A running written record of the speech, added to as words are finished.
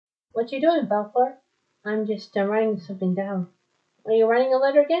What you doing, Valefor? I'm just writing something down. Are you writing a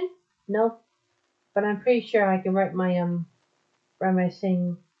letter again? No, but I'm pretty sure I can write my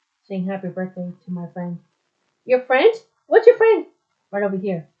saying happy birthday to my friend. Your friend? What's your friend? Right over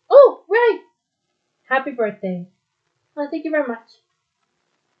here. Oh, right. Happy birthday. Oh, thank you very much.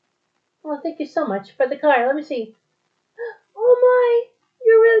 Oh, thank you so much for the card. Let me see. Oh my,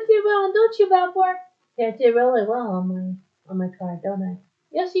 you really did well, don't you, Valefor? Yeah, I did really well on my card, don't I?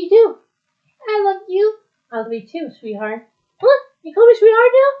 Yes, you do. I love you. I love you too, sweetheart. Huh? You call me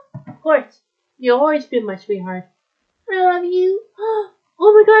sweetheart now? Of course. You'll always be my sweetheart. I love you. Oh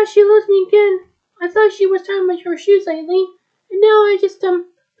my gosh, she loves me again. I thought she was tying her shoes lately, and now I just fell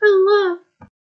in love.